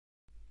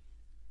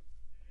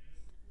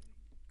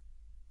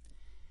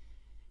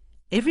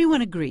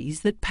Everyone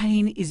agrees that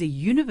pain is a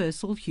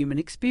universal human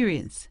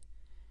experience.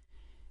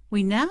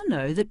 We now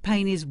know that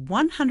pain is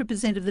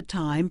 100% of the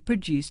time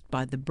produced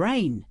by the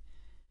brain.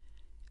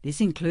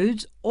 This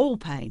includes all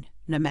pain,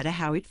 no matter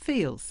how it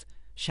feels,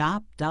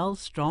 sharp, dull,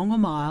 strong or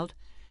mild,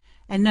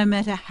 and no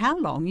matter how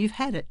long you've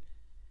had it.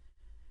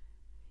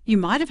 You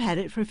might have had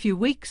it for a few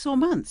weeks or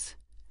months.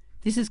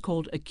 This is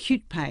called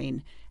acute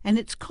pain, and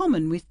it's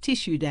common with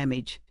tissue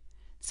damage,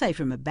 say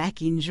from a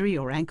back injury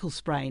or ankle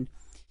sprain.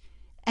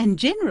 And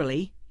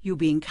generally, you'll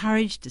be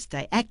encouraged to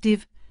stay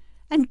active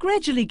and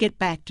gradually get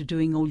back to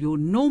doing all your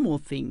normal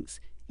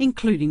things,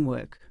 including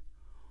work.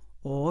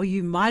 Or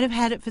you might have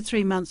had it for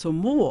 3 months or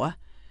more,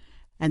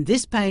 and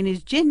this pain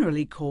is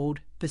generally called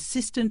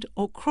persistent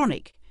or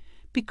chronic,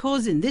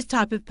 because in this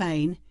type of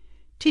pain,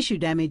 tissue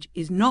damage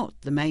is not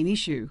the main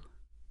issue.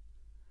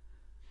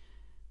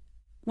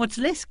 What's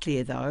less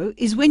clear, though,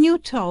 is when you're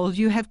told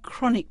you have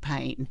chronic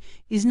pain,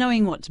 is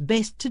knowing what's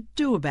best to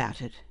do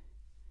about it.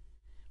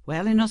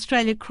 Well, in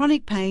Australia,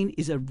 chronic pain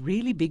is a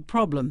really big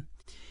problem.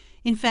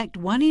 In fact,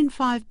 1 in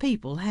 5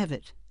 people have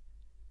it.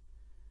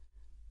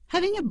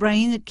 Having a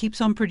brain that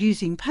keeps on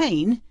producing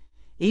pain,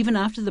 even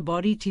after the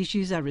body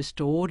tissues are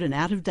restored and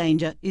out of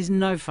danger, is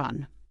no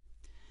fun.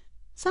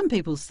 Some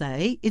people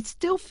say it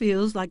still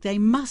feels like they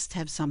must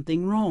have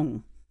something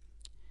wrong.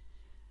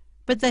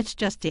 But that's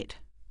just it.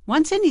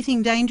 Once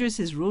anything dangerous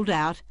is ruled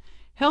out,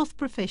 health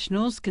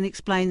professionals can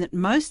explain that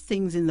most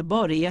things in the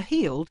body are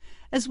healed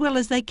as well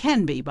as they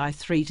can be by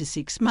 3 to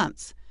 6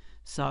 months.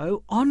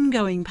 So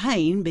ongoing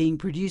pain being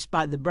produced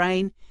by the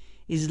brain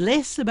is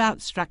less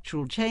about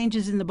structural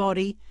changes in the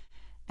body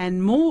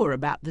and more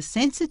about the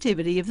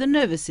sensitivity of the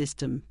nervous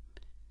system.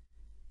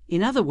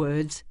 In other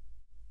words,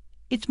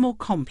 it's more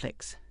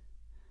complex.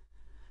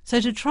 So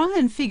to try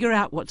and figure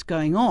out what's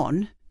going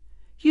on,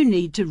 you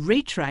need to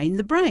retrain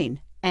the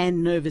brain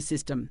and nervous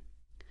system.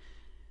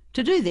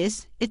 To do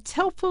this, it's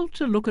helpful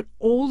to look at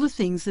all the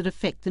things that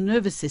affect the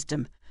nervous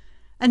system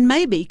and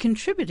may be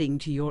contributing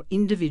to your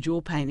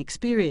individual pain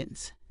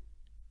experience.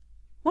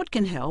 What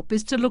can help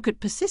is to look at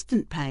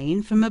persistent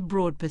pain from a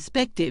broad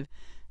perspective,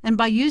 and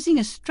by using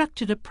a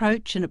structured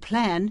approach and a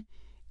plan,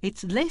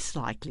 it's less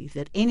likely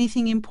that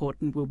anything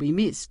important will be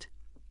missed.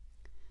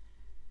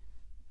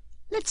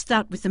 Let's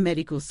start with the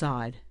medical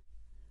side.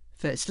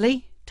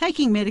 Firstly,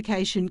 taking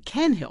medication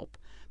can help,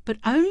 but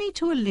only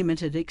to a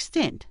limited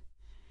extent.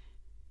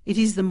 It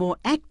is the more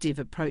active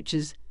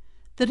approaches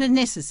that are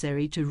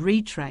necessary to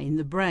retrain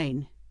the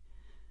brain.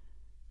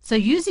 So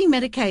using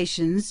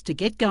medications to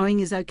get going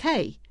is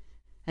okay,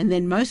 and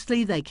then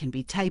mostly they can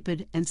be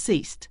tapered and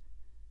ceased.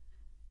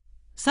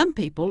 Some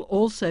people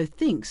also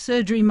think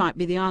surgery might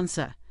be the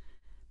answer,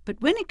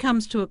 but when it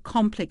comes to a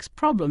complex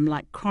problem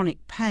like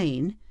chronic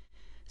pain,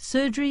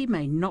 surgery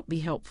may not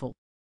be helpful.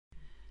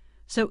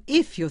 So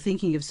if you're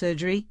thinking of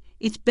surgery,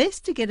 it's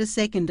best to get a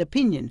second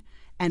opinion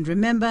and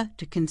remember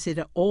to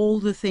consider all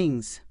the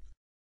things.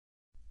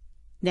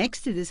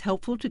 Next, it is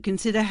helpful to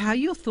consider how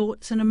your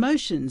thoughts and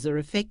emotions are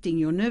affecting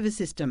your nervous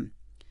system.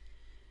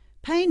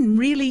 Pain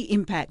really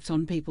impacts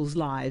on people's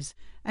lives,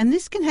 and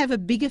this can have a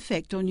big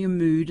effect on your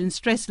mood and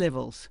stress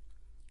levels.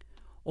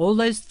 All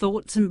those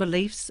thoughts and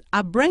beliefs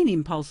are brain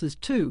impulses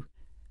too,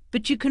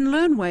 but you can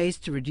learn ways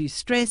to reduce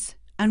stress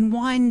and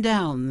wind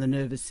down the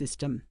nervous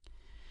system.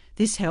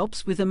 This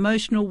helps with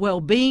emotional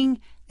well-being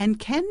and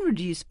can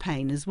reduce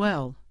pain as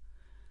well.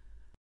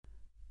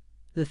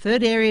 The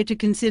third area to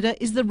consider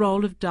is the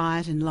role of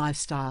diet and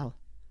lifestyle.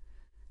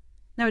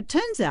 Now, it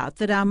turns out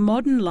that our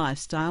modern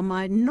lifestyle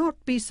might not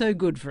be so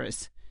good for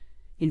us.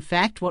 In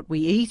fact, what we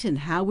eat and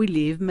how we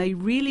live may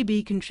really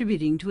be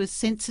contributing to a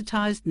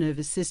sensitized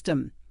nervous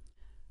system.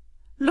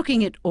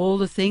 Looking at all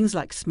the things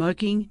like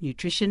smoking,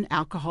 nutrition,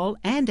 alcohol,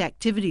 and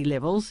activity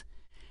levels,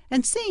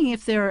 and seeing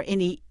if there are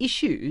any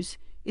issues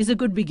is a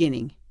good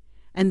beginning,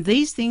 and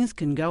these things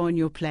can go on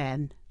your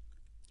plan.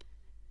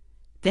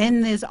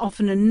 Then there's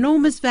often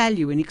enormous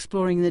value in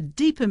exploring the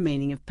deeper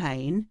meaning of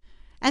pain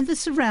and the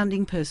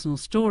surrounding personal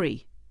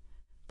story.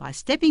 By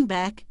stepping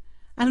back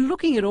and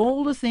looking at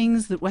all the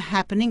things that were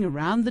happening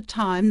around the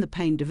time the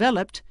pain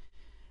developed,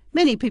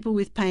 many people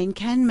with pain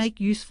can make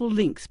useful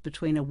links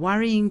between a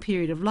worrying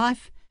period of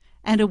life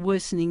and a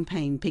worsening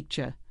pain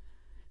picture.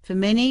 For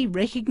many,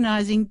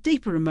 recognizing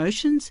deeper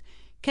emotions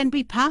can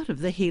be part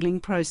of the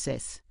healing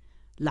process.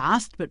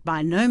 Last, but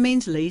by no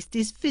means least,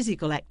 is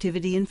physical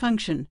activity and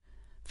function.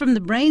 From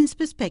the brain's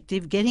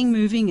perspective, getting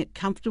moving at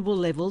comfortable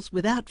levels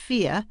without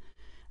fear,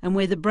 and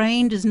where the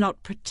brain does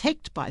not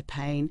protect by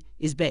pain,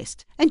 is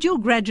best, and you'll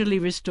gradually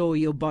restore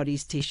your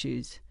body's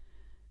tissues.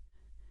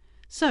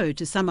 So,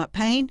 to sum up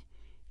pain,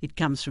 it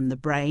comes from the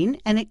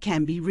brain and it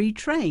can be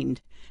retrained,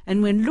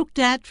 and when looked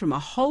at from a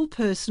whole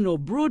person or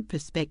broad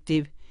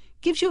perspective,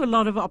 gives you a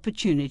lot of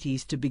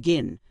opportunities to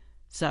begin.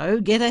 So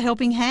get a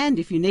helping hand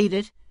if you need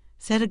it,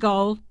 set a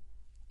goal,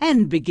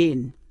 and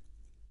begin.